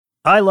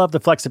I love the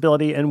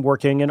flexibility in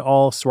working in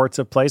all sorts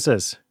of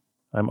places.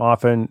 I'm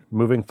often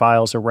moving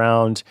files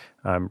around,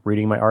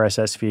 reading my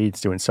RSS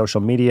feeds, doing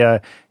social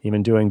media,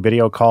 even doing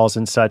video calls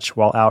and such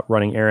while out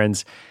running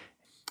errands.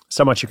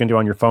 So much you can do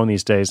on your phone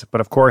these days.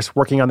 But of course,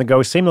 working on the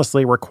go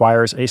seamlessly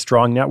requires a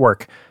strong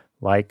network,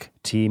 like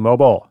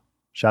T-Mobile.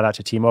 Shout out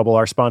to T-Mobile,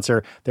 our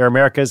sponsor. They're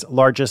America's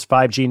largest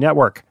 5G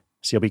network,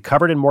 so you'll be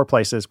covered in more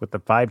places with the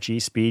 5G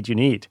speed you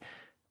need.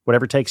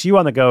 Whatever takes you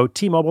on the go,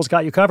 T-Mobile's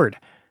got you covered.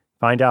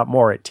 Find out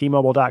more at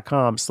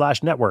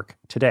T-Mobile.com/network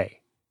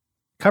today.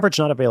 Coverage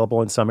not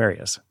available in some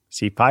areas.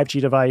 See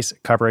 5G device,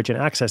 coverage, and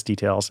access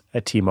details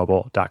at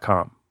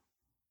T-Mobile.com.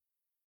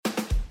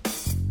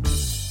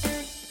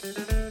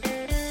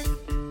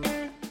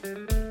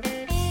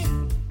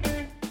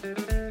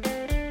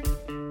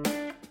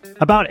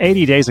 About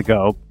 80 days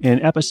ago,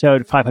 in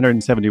episode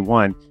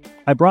 571,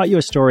 I brought you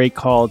a story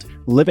called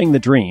Living the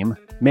Dream,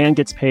 Man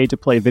Gets Paid to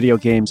Play Video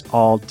Games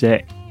All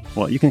Day.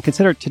 Well, you can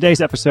consider today's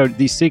episode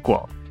the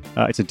sequel.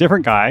 It's a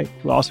different guy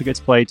who also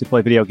gets paid to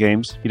play video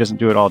games. He doesn't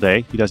do it all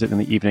day. He does it in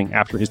the evening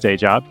after his day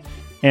job.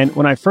 And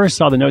when I first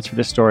saw the notes for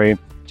this story,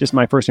 just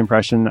my first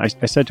impression, I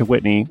said to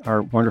Whitney,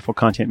 our wonderful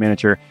content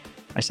manager,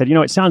 I said,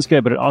 it sounds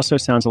good, but it also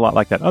sounds a lot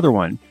like that other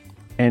one.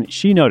 And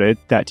she noted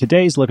that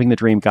today's Living the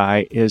Dream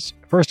guy is,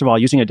 first of all,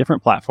 using a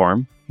different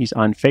platform. He's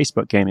on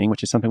Facebook gaming,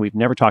 which is something we've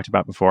never talked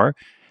about before.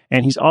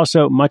 And he's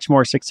also much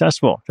more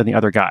successful than the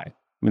other guy. I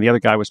mean, the other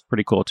guy was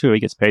pretty cool too. He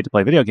gets paid to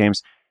play video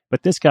games.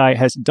 But this guy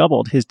has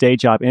doubled his day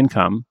job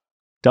income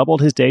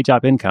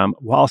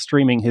while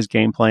streaming his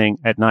game playing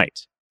at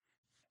night.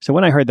 So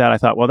when I heard that, I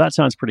thought, well, that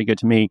sounds pretty good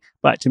to me.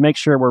 But to make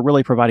sure we're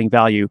really providing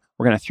value,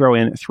 we're going to throw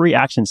in 3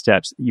 action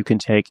steps that you can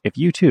take if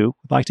you too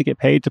would like to get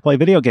paid to play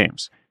video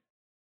games.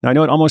 Now, I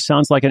know it almost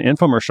sounds like an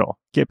infomercial,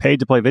 get paid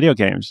to play video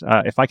games.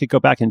 If I could go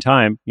back in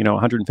time,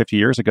 150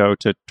 years ago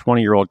to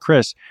 20-year-old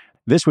Chris,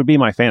 this would be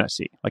my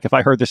fantasy. Like if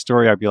I heard this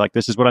story, I'd be like,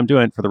 this is what I'm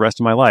doing for the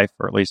rest of my life,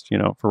 or at least,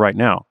 for right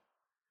now.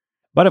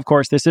 But of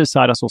course, this is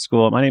Side Hustle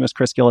School. My name is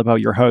Chris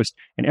Guillebeau, your host,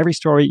 and every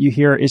story you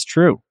hear is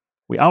true.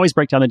 We always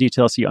break down the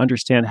details so you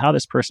understand how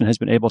this person has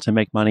been able to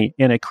make money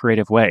in a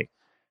creative way.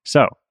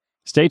 So,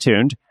 stay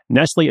tuned.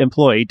 Nestle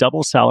employee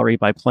doubles salary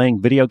by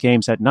playing video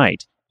games at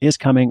night is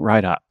coming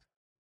right up.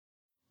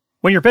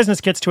 When your business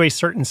gets to a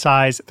certain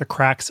size, the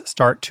cracks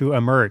start to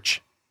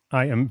emerge.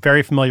 I am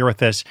very familiar with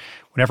this.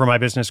 Whenever my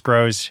business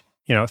grows,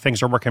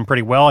 things are working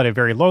pretty well at a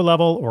very low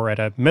level or at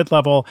a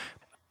mid-level.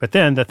 But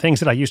then the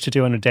things that I used to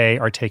do in a day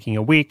are taking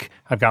a week.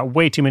 I've got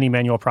way too many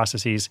manual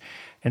processes.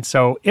 And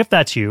so if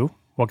that's you,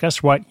 well,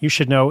 guess what? You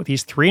should know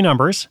these 3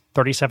 numbers,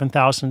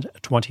 37,000,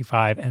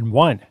 25, and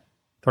 1.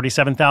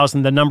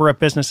 37,000, the number of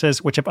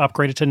businesses which have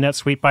upgraded to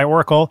NetSuite by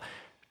Oracle.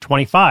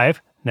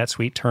 25,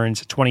 NetSuite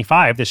turns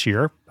 25 this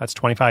year. That's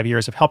 25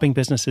 years of helping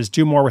businesses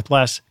do more with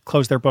less,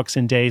 close their books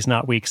in days,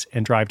 not weeks,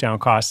 and drive down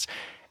costs.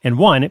 And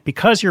 1,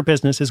 because your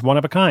business is one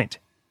of a kind.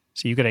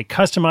 So you get a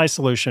customized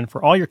solution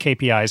for all your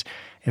KPIs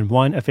in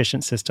one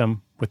efficient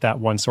system with that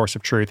one source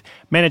of truth.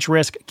 Manage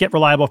risk, get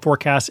reliable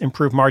forecasts,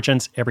 improve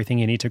margins, everything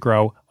you need to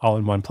grow all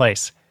in one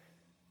place.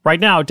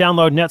 Right now,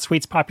 download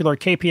NetSuite's popular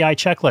KPI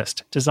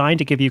checklist designed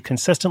to give you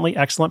consistently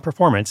excellent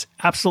performance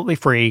absolutely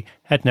free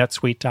at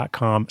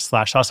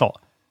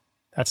netsuite.com/hustle.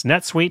 That's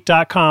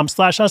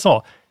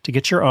netsuite.com/hustle to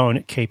get your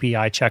own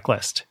KPI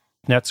checklist.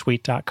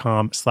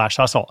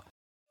 netsuite.com/hustle.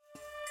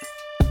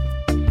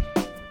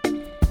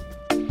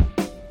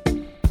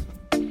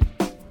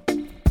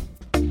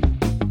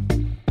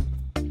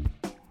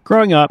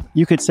 Growing up,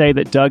 you could say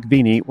that Doug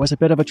Veeney was a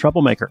bit of a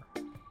troublemaker.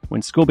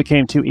 When school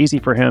became too easy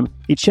for him,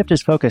 he'd shift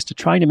his focus to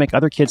trying to make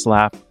other kids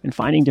laugh and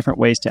finding different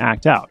ways to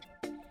act out.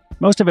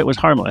 Most of it was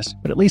harmless,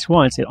 but at least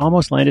once it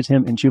almost landed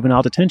him in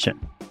juvenile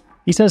detention.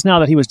 He says now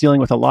that he was dealing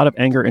with a lot of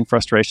anger and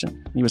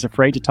frustration. He was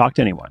afraid to talk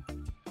to anyone.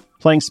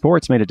 Playing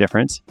sports made a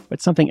difference,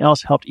 but something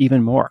else helped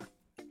even more: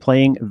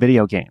 playing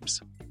video games.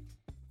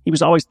 He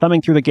was always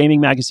thumbing through the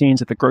gaming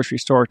magazines at the grocery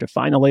store to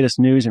find the latest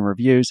news and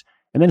reviews,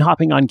 and then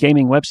hopping on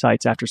gaming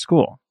websites after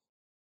school.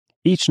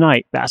 Each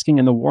night, basking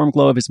in the warm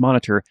glow of his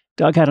monitor,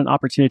 Doug had an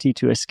opportunity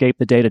to escape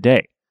the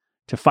day-to-day,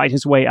 to fight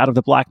his way out of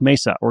the Black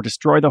Mesa or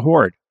destroy the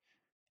Horde.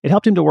 It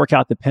helped him to work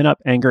out the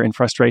pent-up anger and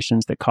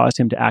frustrations that caused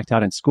him to act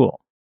out in school,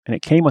 and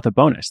it came with a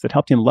bonus that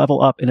helped him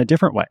level up in a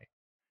different way.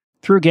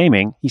 Through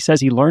gaming, he says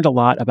he learned a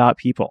lot about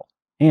people,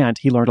 and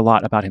he learned a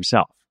lot about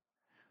himself.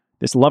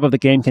 This love of the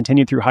game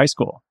continued through high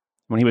school.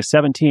 When he was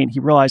 17,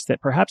 he realized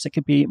that perhaps it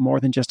could be more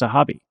than just a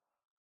hobby.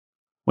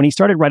 When he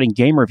started writing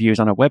game reviews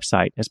on a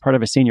website as part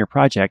of a senior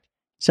project,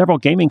 several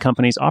gaming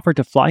companies offered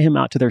to fly him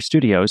out to their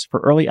studios for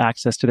early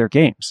access to their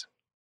games.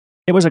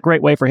 It was a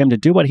great way for him to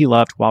do what he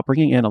loved while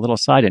bringing in a little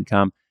side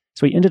income,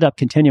 so he ended up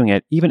continuing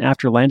it even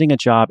after landing a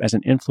job as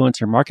an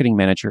influencer marketing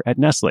manager at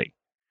Nestle.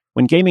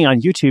 When gaming on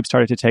YouTube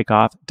started to take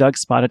off, Doug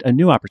spotted a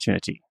new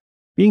opportunity.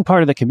 Being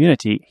part of the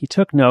community, he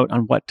took note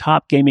on what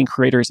top gaming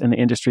creators in the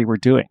industry were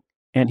doing,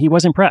 and he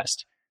was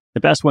impressed. The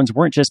best ones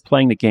weren't just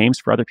playing the games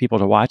for other people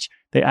to watch,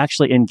 they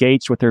actually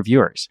engaged with their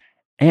viewers,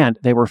 and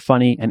they were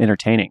funny and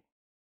entertaining.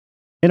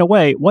 In a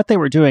way, what they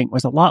were doing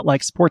was a lot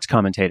like sports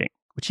commentating,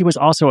 which he was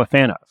also a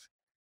fan of.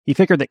 He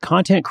figured that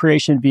content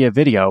creation via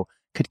video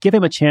could give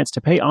him a chance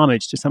to pay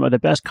homage to some of the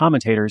best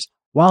commentators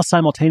while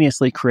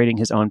simultaneously creating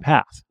his own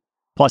path.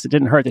 Plus, it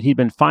didn't hurt that he'd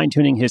been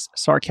fine-tuning his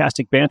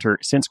sarcastic banter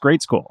since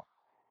grade school.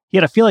 He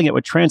had a feeling it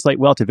would translate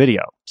well to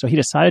video, so he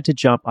decided to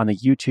jump on the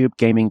YouTube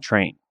gaming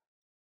train.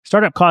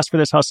 Startup costs for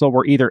this hustle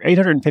were either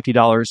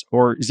 $850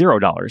 or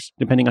 $0,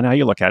 depending on how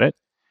you look at it.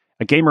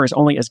 A gamer is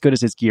only as good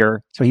as his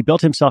gear, so he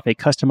built himself a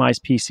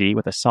customized PC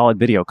with a solid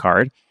video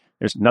card.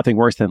 There's nothing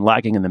worse than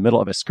lagging in the middle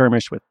of a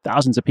skirmish with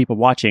thousands of people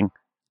watching,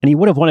 and he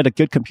would have wanted a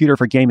good computer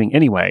for gaming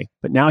anyway,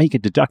 but now he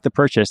could deduct the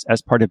purchase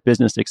as part of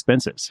business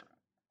expenses.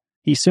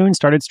 He soon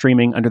started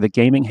streaming under the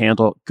gaming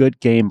handle Good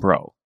Game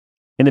Bro.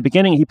 In the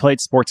beginning, he played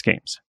sports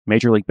games,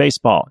 Major League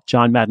Baseball,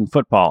 John Madden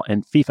Football,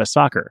 and FIFA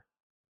Soccer.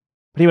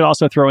 But he would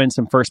also throw in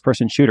some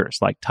first-person shooters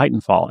like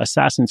Titanfall,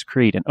 Assassin's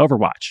Creed, and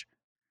Overwatch.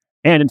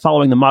 And in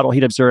following the model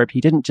he'd observed,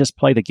 he didn't just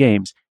play the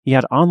games, he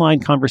had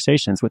online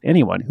conversations with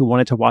anyone who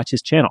wanted to watch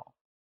his channel.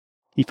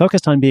 He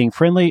focused on being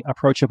friendly,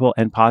 approachable,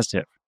 and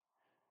positive.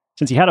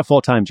 Since he had a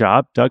full-time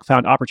job, Doug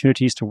found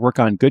opportunities to work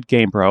on Good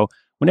Game Bro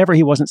whenever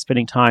he wasn't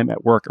spending time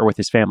at work or with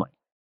his family.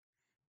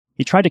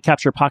 He tried to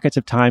capture pockets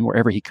of time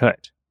wherever he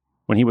could.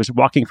 When he was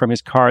walking from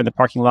his car in the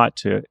parking lot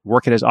to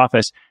work at his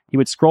office, he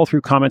would scroll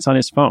through comments on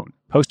his phone,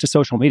 post to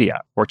social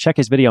media, or check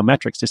his video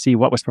metrics to see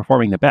what was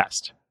performing the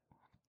best.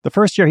 The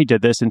first year he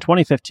did this, in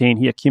 2015,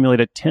 he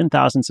accumulated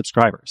 10,000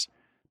 subscribers.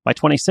 By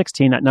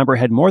 2016, that number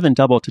had more than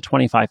doubled to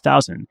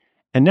 25,000,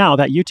 and now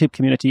that YouTube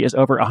community is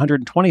over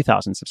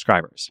 120,000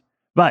 subscribers.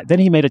 But then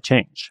he made a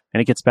change, and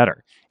it gets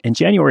better. In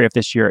January of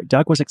this year,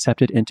 Doug was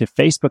accepted into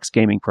Facebook's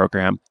gaming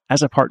program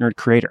as a partnered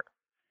creator.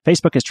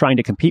 Facebook is trying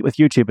to compete with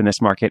YouTube in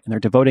this market, and they're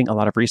devoting a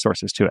lot of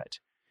resources to it.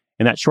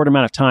 In that short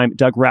amount of time,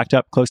 Doug racked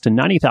up close to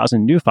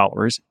 90,000 new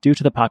followers due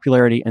to the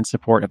popularity and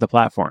support of the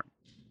platform.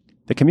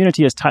 The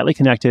community is tightly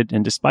connected,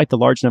 and despite the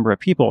large number of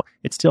people,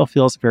 it still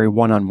feels very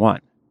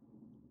one-on-one.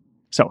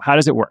 So how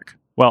does it work?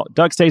 Well,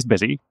 Doug stays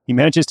busy. He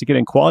manages to get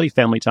in quality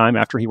family time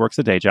after he works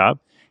a day job.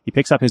 He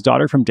picks up his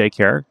daughter from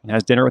daycare and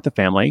has dinner with the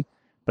family,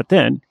 but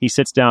then he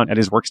sits down at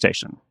his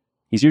workstation.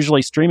 He's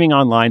usually streaming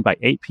online by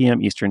 8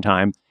 p.m. Eastern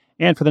Time,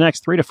 and for the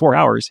next 3 to 4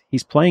 hours,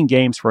 he's playing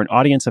games for an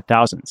audience of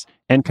thousands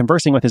and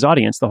conversing with his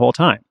audience the whole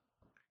time.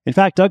 In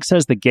fact, Doug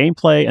says the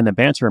gameplay and the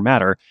banter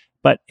matter,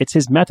 but it's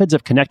his methods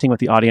of connecting with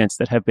the audience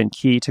that have been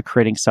key to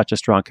creating such a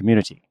strong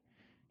community.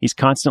 He's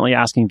constantly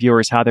asking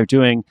viewers how they're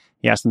doing.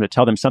 He asks them to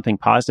tell them something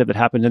positive that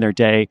happened in their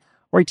day,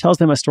 or he tells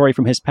them a story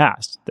from his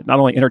past that not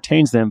only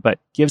entertains them, but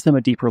gives them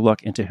a deeper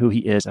look into who he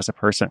is as a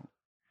person.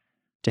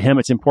 To him,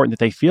 it's important that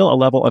they feel a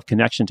level of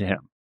connection to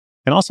him,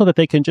 and also that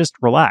they can just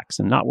relax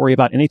and not worry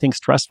about anything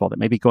stressful that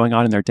may be going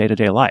on in their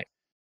day-to-day life.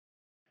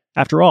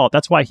 After all,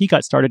 that's why he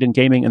got started in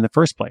gaming in the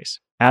first place,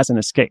 as an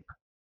escape.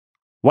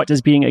 What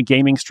does being a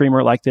gaming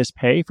streamer like this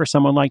pay for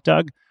someone like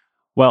Doug?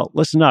 Well,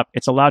 listen up,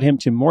 it's allowed him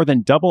to more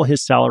than double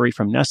his salary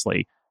from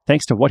Nestle,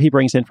 thanks to what he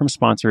brings in from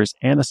sponsors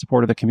and the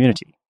support of the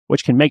community,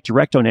 which can make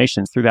direct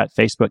donations through that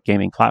Facebook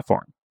gaming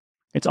platform.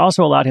 It's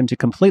also allowed him to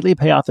completely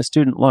pay off the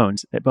student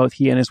loans that both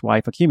he and his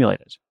wife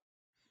accumulated.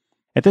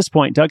 At this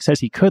point, Doug says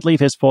he could leave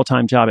his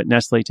full-time job at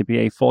Nestle to be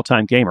a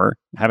full-time gamer,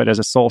 have it as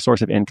a sole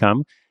source of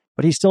income,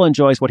 but he still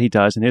enjoys what he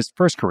does in his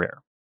first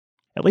career.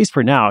 At least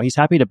for now, he's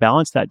happy to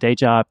balance that day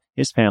job,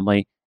 his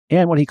family,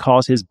 and what he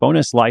calls his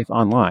bonus life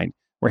online,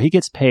 where he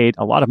gets paid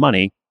a lot of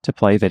money to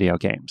play video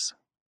games.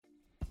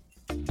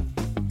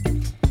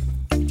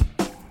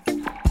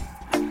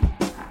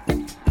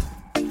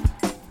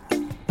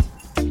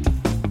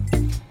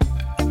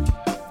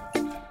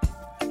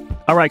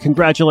 All right,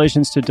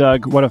 congratulations to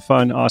Doug. What a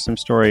fun, awesome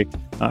story.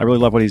 I really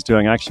love what he's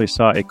doing. I actually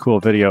saw a cool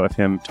video of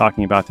him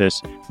talking about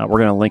this. We're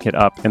going to link it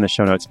up in the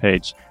show notes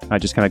page. It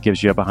just kind of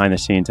gives you a behind the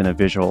scenes and a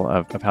visual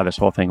of how this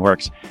whole thing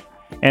works.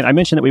 And I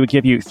mentioned that we would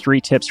give you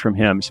 3 tips from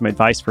him, some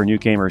advice for new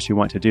gamers who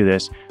want to do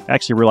this. I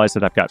actually realized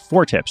that I've got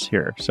 4 tips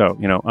here. So,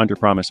 under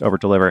promise, over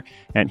deliver.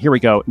 And here we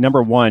go.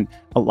 Number 1,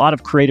 a lot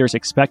of creators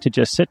expect to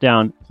just sit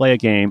down, play a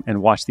game,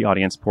 and watch the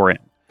audience pour in.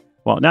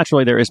 Well,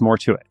 naturally, there is more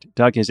to it.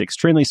 Doug is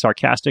extremely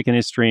sarcastic in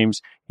his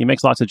streams. He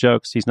makes lots of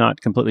jokes. He's not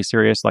completely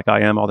serious like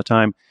I am all the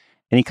time.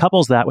 And he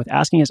couples that with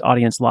asking his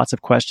audience lots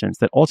of questions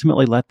that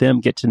ultimately let them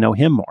get to know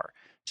him more.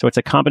 So it's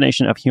a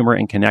combination of humor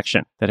and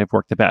connection that have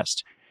worked the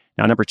best.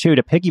 Now, number 2,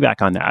 to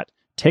piggyback on that,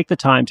 take the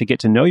time to get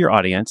to know your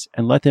audience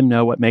and let them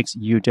know what makes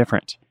you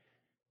different.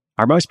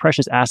 Our most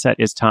precious asset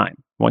is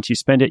time. Once you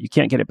spend it, you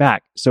can't get it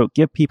back. So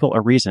give people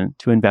a reason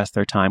to invest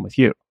their time with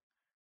you.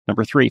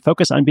 Number 3,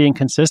 focus on being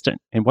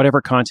consistent in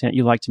whatever content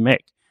you like to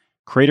make.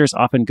 Creators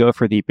often go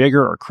for the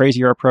bigger or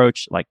crazier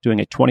approach, like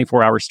doing a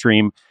 24-hour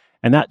stream,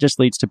 and that just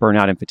leads to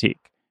burnout and fatigue.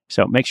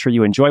 So make sure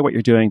you enjoy what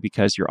you're doing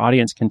because your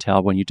audience can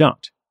tell when you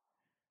don't.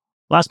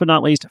 Last but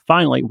not least,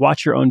 finally,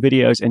 watch your own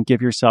videos and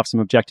give yourself some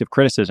objective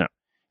criticism.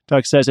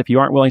 Doug says if you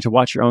aren't willing to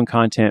watch your own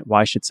content,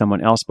 why should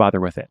someone else bother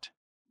with it?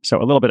 So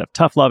a little bit of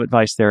tough love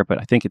advice there, but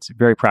I think it's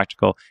very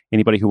practical.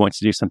 Anybody who wants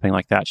to do something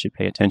like that should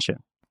pay attention.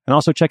 And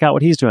also check out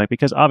what he's doing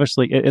because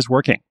obviously it is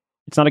working.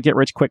 It's not a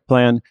get-rich-quick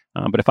plan,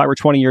 but if I were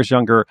 20 years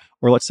younger,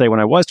 or let's say when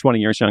I was 20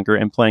 years younger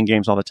and playing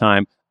games all the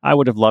time, I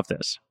would have loved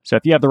this. So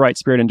if you have the right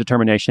spirit and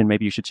determination,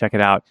 maybe you should check it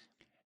out.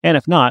 And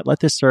if not, let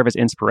this serve as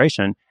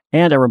inspiration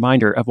and a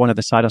reminder of one of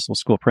the Side Hustle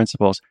School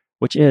principles,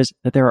 which is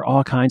that there are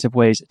all kinds of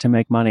ways to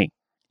make money.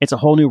 It's a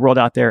whole new world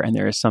out there, and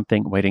there is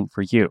something waiting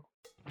for you.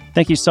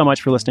 Thank you so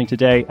much for listening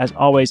today. As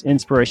always,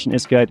 inspiration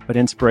is good, but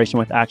inspiration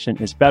with action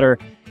is better.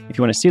 If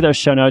you want to see those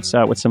show notes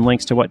with some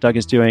links to what Doug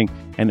is doing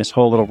and this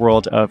whole little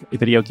world of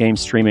video game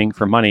streaming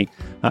for money,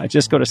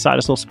 just go to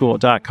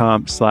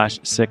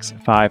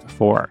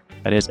sidehustleschool.com/654.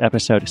 That is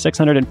episode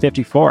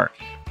 654.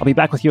 I'll be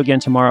back with you again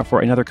tomorrow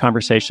for another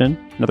conversation,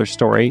 another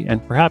story,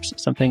 and perhaps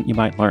something you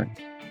might learn.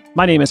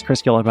 My name is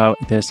Chris Guillebeau.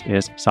 This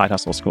is Side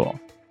Hustle School.